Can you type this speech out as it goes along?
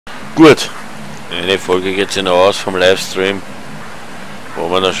Gut, eine Folge geht sich noch aus vom Livestream,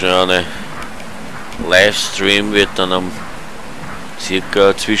 wo wir da schon eine Livestream wird dann am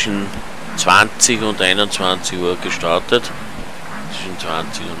circa zwischen 20 und 21 Uhr gestartet. Zwischen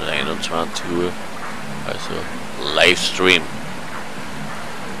 20 und 21 Uhr, also Livestream.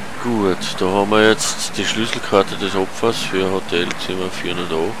 Gut, da haben wir jetzt die Schlüsselkarte des Opfers für Hotelzimmer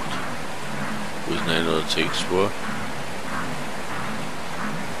 408, wo es 906 war.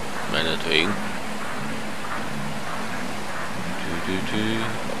 Meinetwegen.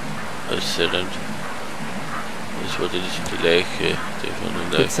 Das war die Leiche, die von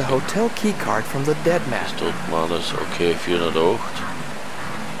der Leiche. It's a hotel key card from the dead man. Des toten Mannes, okay, 408.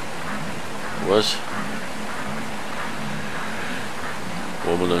 Was?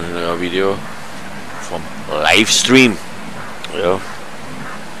 Wo haben wir noch ein Video vom Livestream? Ja.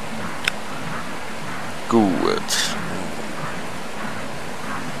 Gut.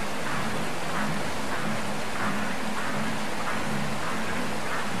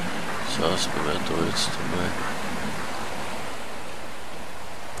 So, das werden wir jetzt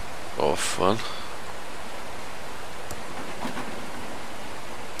mal rauffahren.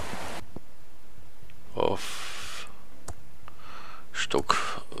 Auf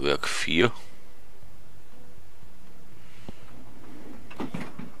Stockwerk 4.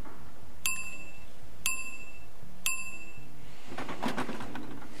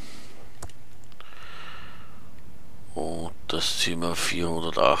 Und das Zimmer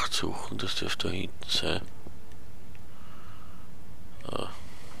 408 suchen, das dürfte da hinten sein. Ah.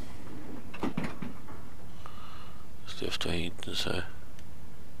 Das dürfte da hinten sein.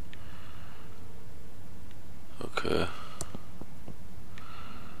 Okay.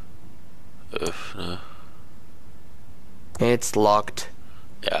 Öffne. It's locked.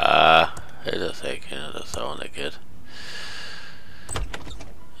 Ja, hätte das sein können, dass es auch nicht geht.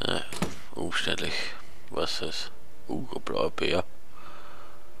 Ja, umständlich. Was ist das? Ein blauer Bär.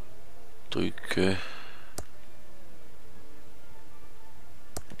 Drücke.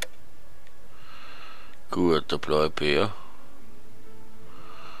 Gut, der blaue Bär.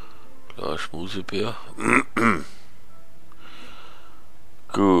 Blauer Schmusebär.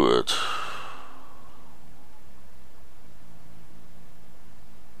 Gut.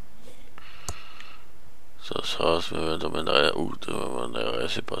 So, das Haus, wir werden da mal einen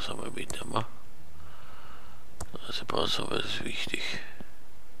Reisepass einmal mitnehmen. Reisepass haben wir, das ist wichtig.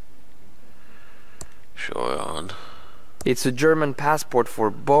 Schau ja an. It's a German passport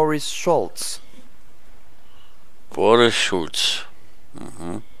for Boris Schulz. Boris Schulz.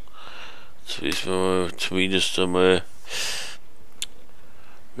 Mhm. Jetzt wissen wir zumindest einmal,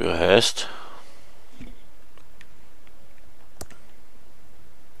 wie er heißt.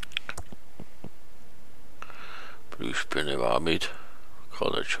 Blühspinne war mit.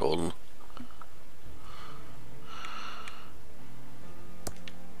 Kann nicht schaden.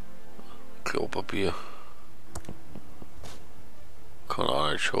 Klopapier. Kann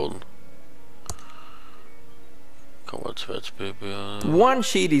auch nicht schaden. Kann man zweites Baby. One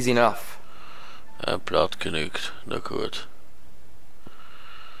sheet is enough. Ein Blatt genügt. Na gut.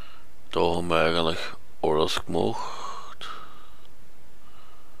 Da haben wir eigentlich alles gemacht.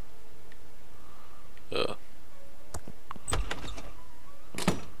 Ja.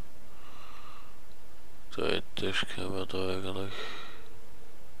 Theoretisch können wir da eigentlich.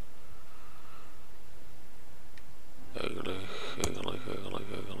 Eigentlich.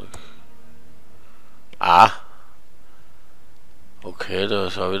 Ah! Okay, da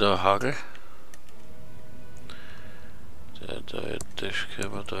ist auch wieder ein Hagel. Theoretisch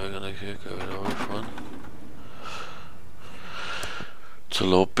können wir da eigentlich hier wieder rauffahren. Zur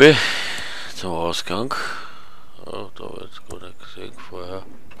Loppe, zum Ausgang. Oh, da wird es gar nicht gesehen vorher.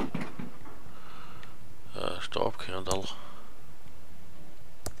 Staubkernel.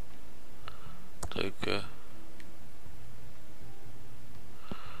 Decke.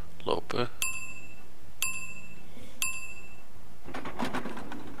 Loppe.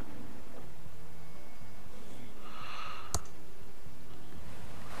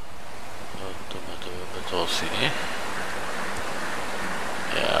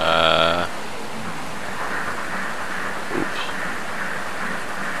 Ja. Ups.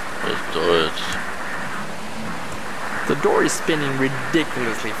 Was ist da jetzt? The door is spinning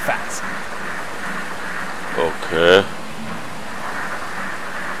ridiculously fast. Okay.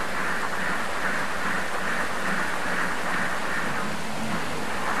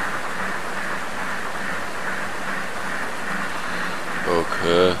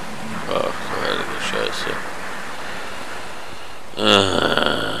 Okay. Ach, du heilige Scheiße.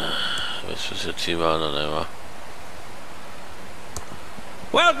 Was ist jetzt hier noch nicht mehr?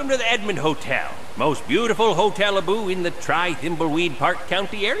 Welcome to the Edmund Hotel. Most beautiful hotel Abu in the Thimbleweed Park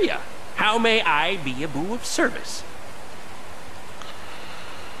County area. How may I be Abu of service?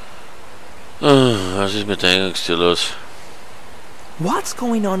 Was ist mit der Eingangstür los? What's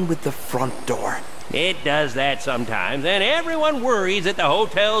going on with the front door? It does that sometimes, and everyone worries that the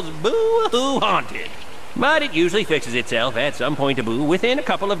hotel's boo-hoo haunted. But it usually fixes itself at some point Abu within a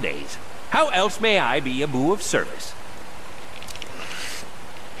couple of days. How else may I be Abu of service?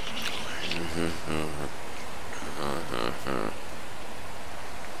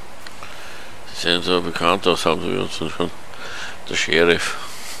 Sie sehen so bekannt aus, haben Sie uns schon. Der Sheriff.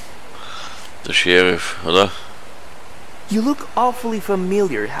 Der Sheriff, oder? You look awfully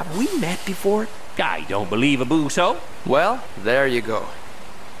familiar. Have we met before? I don't believe Abu so. Well, there you go.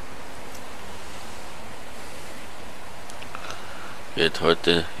 Geht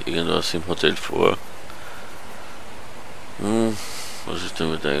heute irgendwas im Hotel vor? Was ist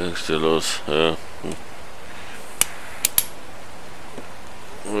denn mit der Eingangstür los? Ja,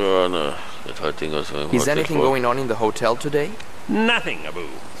 ja, na, geht heute irgendwas im Hotel Is anything vor. going on in the hotel today? Nothing, Abu.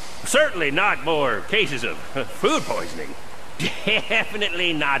 Certainly not more cases of food poisoning.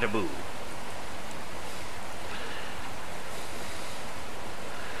 Definitely not Abu.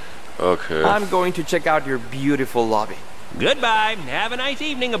 Okay. I'm going to check out your beautiful lobby. Goodbye. Have a nice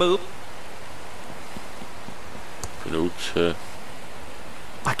evening, Abu. Benutze.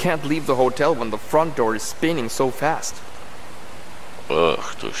 I can't leave the hotel when the front door is spinning so fast.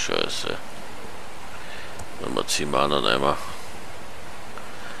 Ach du Scheiße. Wenn wir 10 Mann einmal.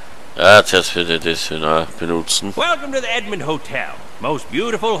 Ja, zuerst würde ich das wieder benutzen. Welcome to the Edmund Hotel. Most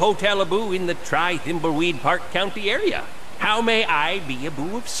beautiful hotel Abu in the Thimbleweed Park County area. How may I be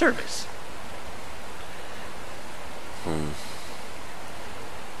Abu of service?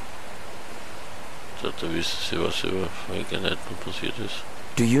 So, da wissen Sie, was über Franklin Edmund passiert ist.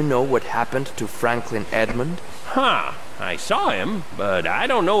 Do you know what happened to Franklin Edmund? Huh. I saw him, but I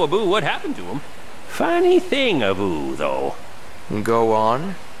don't know, Abu, what happened to him. Funny thing, Abu, though. Go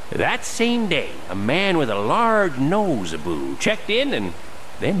on. That same day, a man with a large nose, Abu, checked in and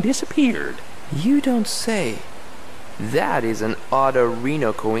then disappeared. You don't say. That is an odd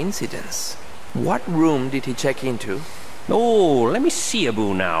Reno coincidence. What room did he check into? Oh, let me see,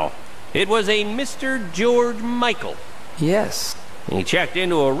 Abu, now. It was a Mr. George Michael. Yes. He checked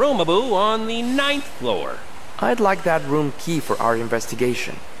into a room, Abu, on the 9th floor. I'd like that room key for our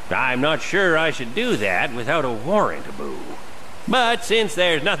investigation. I'm not sure I should do that without a warrant, Abu. But since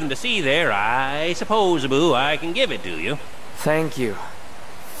there's nothing to see there, I suppose, Abu, I can give it to you. Thank you.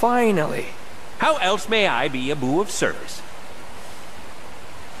 Finally. How else may I be Abu of service?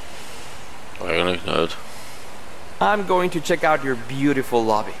 Eigentlich nicht. I'm going to check out your beautiful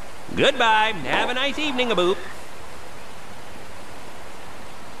lobby. Goodbye. Have a nice evening, Abu.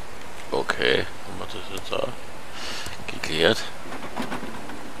 Okay, haben wir das jetzt auch geklärt.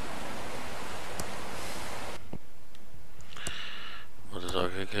 Haben wir das auch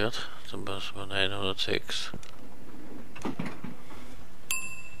geklärt? Zum Beispiel 906.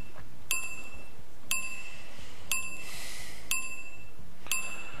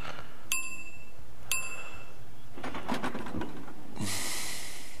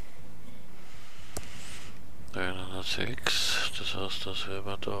 Das heißt, dass wenn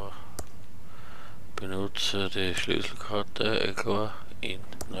man da benutze die Schlüsselkarte Echo in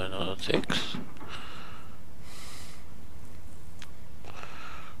 906.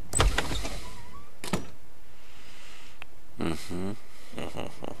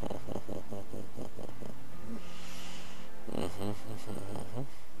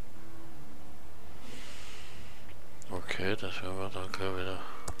 Okay, das werden wir dann gleich wieder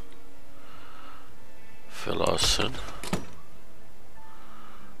verlassen.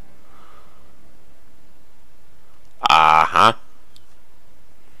 Aha.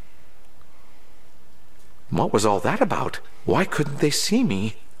 What was all that about? Why couldn't they see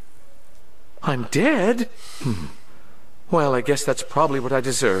me? I'm dead? Well, I guess that's probably what I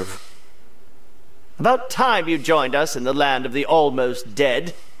deserve. About time you joined us in the land of the almost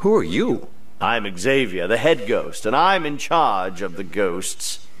dead. Who are you? I'm Xavier, the head ghost, and I'm in charge of the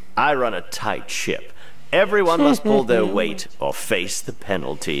ghosts. I run a tight ship. Everyone must pull their weight or face the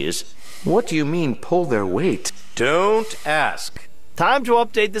penalties. What do you mean, pull their weight? Don't ask. Time to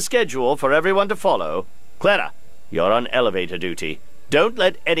update the schedule for everyone to follow. Clara, you're on elevator duty. Don't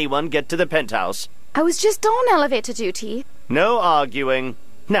let anyone get to the penthouse. I was just on elevator duty. No arguing.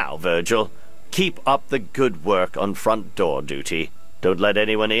 Now, Virgil, keep up the good work on front door duty. Don't let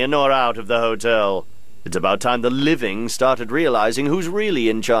anyone in or out of the hotel. It's about time the living started realizing who's really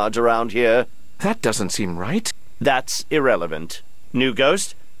in charge around here. That doesn't seem right. That's irrelevant. New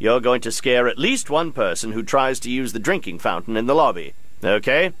ghost, you're going to scare at least one person who tries to use the drinking fountain in the lobby.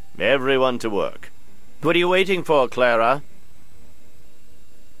 Okay? Everyone to work. What are you waiting for, Clara?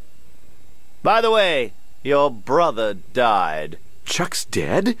 By the way, your brother died. Chuck's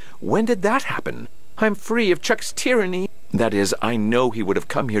dead? When did that happen? I'm free of Chuck's tyranny. That is, I know he would have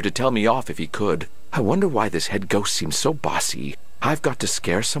come here to tell me off if he could. I wonder why this head ghost seems so bossy. I've got to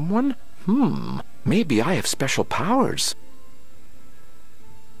scare someone? Maybe I have special powers.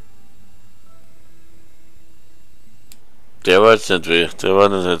 Der war jetzt nicht, der war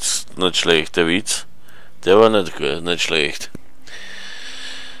nicht schlecht, der Witz. Der war nicht schlecht.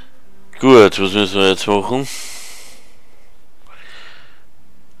 Gut, was müssen wir jetzt machen?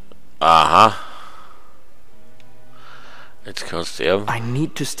 Aha. Jetzt kannst du sterben. I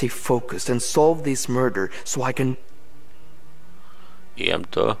need to stay focused and solve this murder so I can...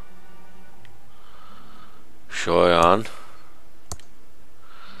 Da. Schau an.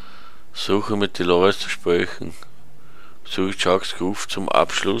 Suche mit Delores zu sprechen. Suche Chucks Ruf zum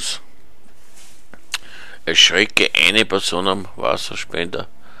Abschluss. Erschrecke eine Person am Wasserspender.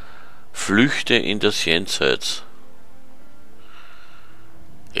 Flüchte in das Jenseits.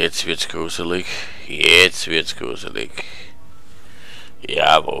 Jetzt wird's gruselig. Jetzt wird's gruselig.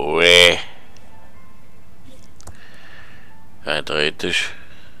 Jawohl. Rein theoretisch.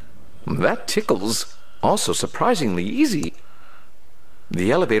 That tickles. Also surprisingly easy.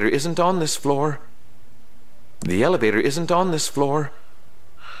 The elevator isn't on this floor. The elevator isn't on this floor.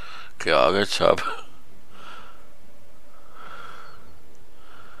 Klar, jetzt hab.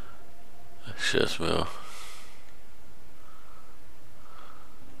 Scheiß mir.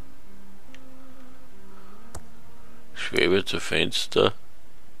 Schwebe zu Fenster.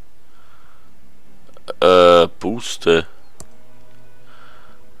 Puste.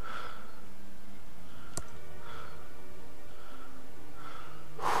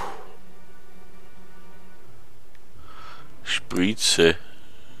 Spritze.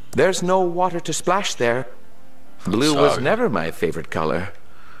 There's no water to splash there. Blue was never my favorite color.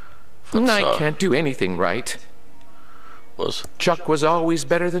 I can't do anything right. Was? Chuck was always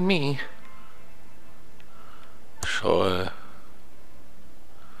better than me. Schau.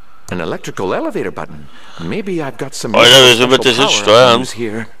 An electrical elevator button. Maybe I've got some Alter, wie soll man das special jetzt power I steuern? can use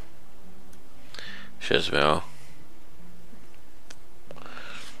here. Scheiß mir an.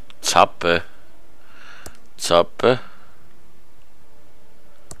 Zappe. Zappe.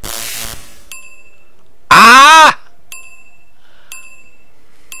 Ah!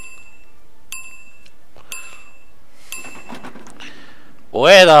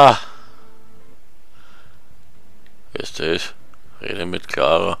 Alter! Wer ist das? Rede mit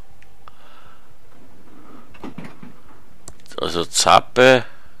Clara. Also Zappe.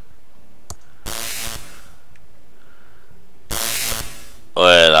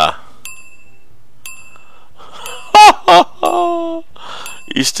 Alter.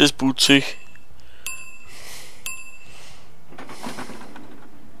 Ist das putzig?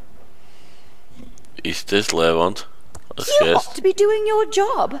 Ist das leiwand? You ought to be doing your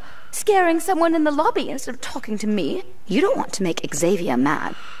job. Scaring someone in the lobby instead of talking to me. You don't want to make Xavier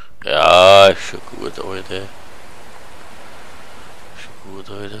mad. Ja, ist schon gut, Alter. Schon gut,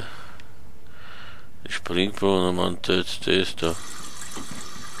 Alter. Die Springbrunnen, man, jetzt das da.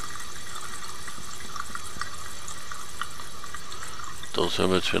 Da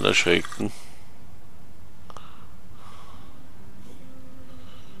sollen wir jetzt wieder erschrecken.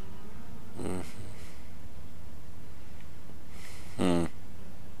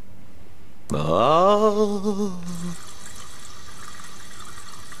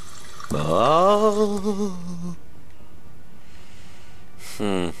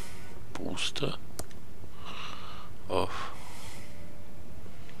 Booster. Auf.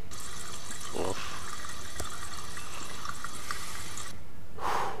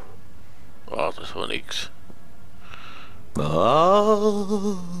 Ah, das war nix.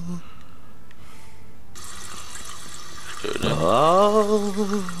 Stöhne.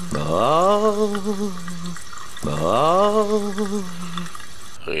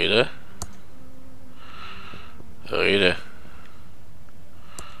 Rede. Rede.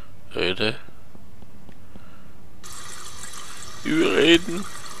 Rede. Überreden.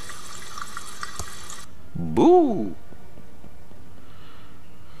 Boo!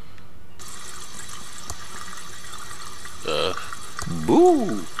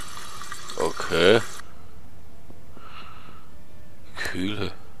 Boo! Okay.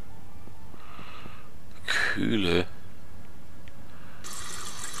 Kühle. Kühle.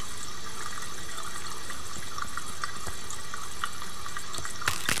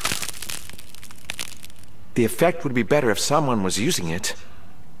 The effect would be better if someone was using it.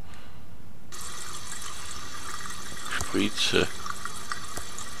 Spritze.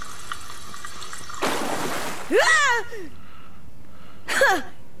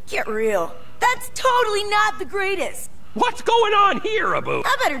 Get real. That's totally not the greatest. What's going on here, Abu?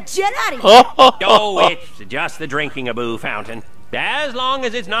 I better jet out of here. Oh, it's just the drinking Abu fountain. As long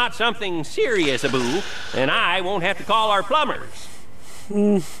as it's not something serious, Abu, then I won't have to call our plumbers.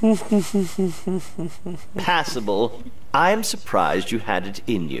 Passable. I'm surprised you had it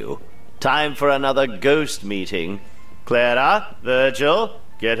in you. Time for another ghost meeting. Clara, Virgil,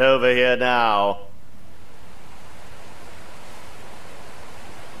 get over here now.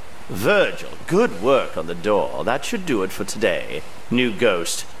 Virgil, good work on the door. That should do it for today. New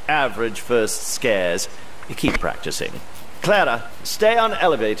ghost, average first scares. Keep practicing. Clara, stay on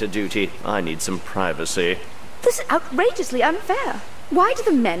elevator duty. I need some privacy. This is outrageously unfair. Why do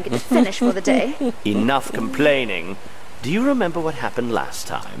the men get to finish for the day? Enough complaining. Do you remember what happened last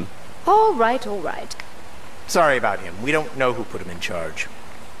time? All right, all right. Sorry about him. We don't know who put him in charge.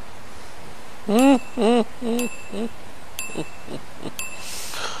 Sind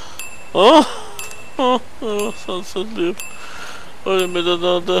so lieb. Alle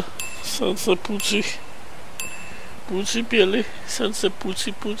miteinander. Sind so putzig. Putzibärli. Sind so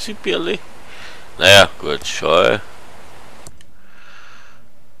Putzibärli. Naja, gut, schau.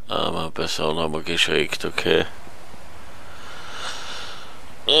 Eine Person haben wir geschreckt, okay.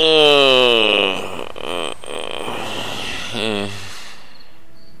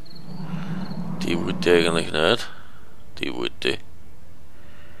 Die wollte ich eigentlich nicht. Die wollte.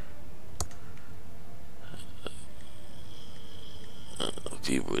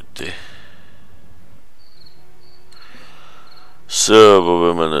 Die wollte. So, wo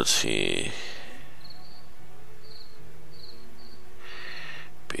will man jetzt hin?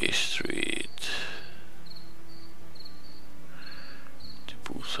 B-Street. Die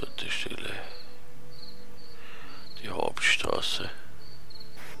Bushaltestelle. Die Hauptstraße.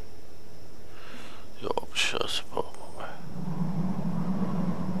 Die Hauptstraße brauchen wir mal.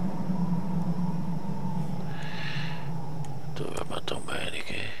 Da werden wir da mal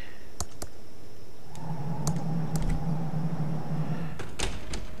einige.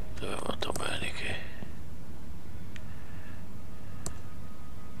 Da werden wir da mal einige.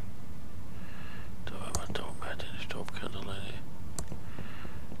 Da werden wir da mal den Stoppkandel rein.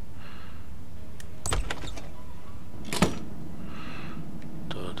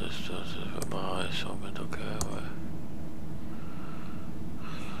 Das werden wir alles haben, okay, aber.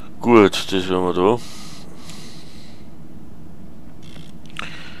 Gut, das werden wir da.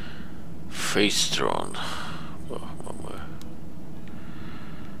 Face-Tron. Machen wir mal.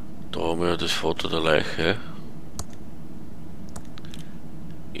 Da haben wir ja das Foto der Leiche.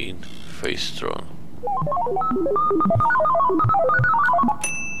 In Face-Tron.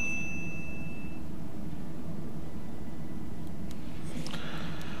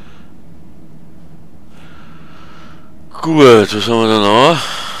 Gut, was haben wir da noch?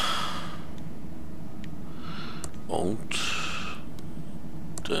 Und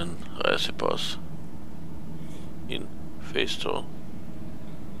den Reisepass in Face-Tron.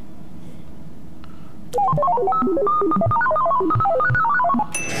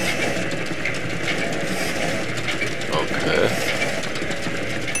 Okay.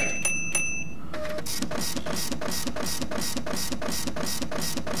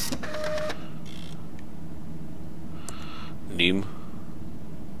 Nimm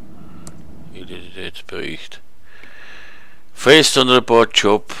Identitätsbericht. Face-Tron Report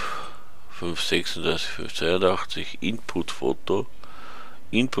Job 536 Input Foto.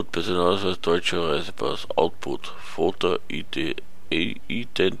 Input Personalausweis deutscher Reisepass. Output Foto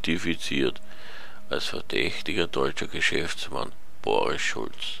identifiziert als verdächtiger deutscher Geschäftsmann Boris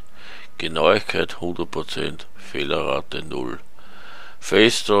Schulz. Genauigkeit 100%, Fehlerrate 0.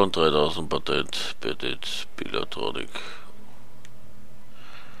 Face-Tron 3000 Patent, Spieleprogrammiererin.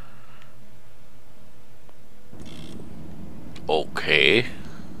 Okay.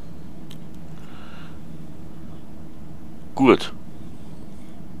 Gut.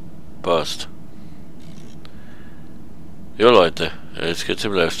 Passt. Ja Leute, jetzt geht's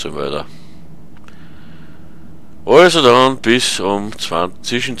im Livestream weiter. Also dann bis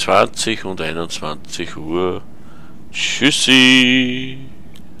zwischen 20 und 21 Uhr. Tschüssi.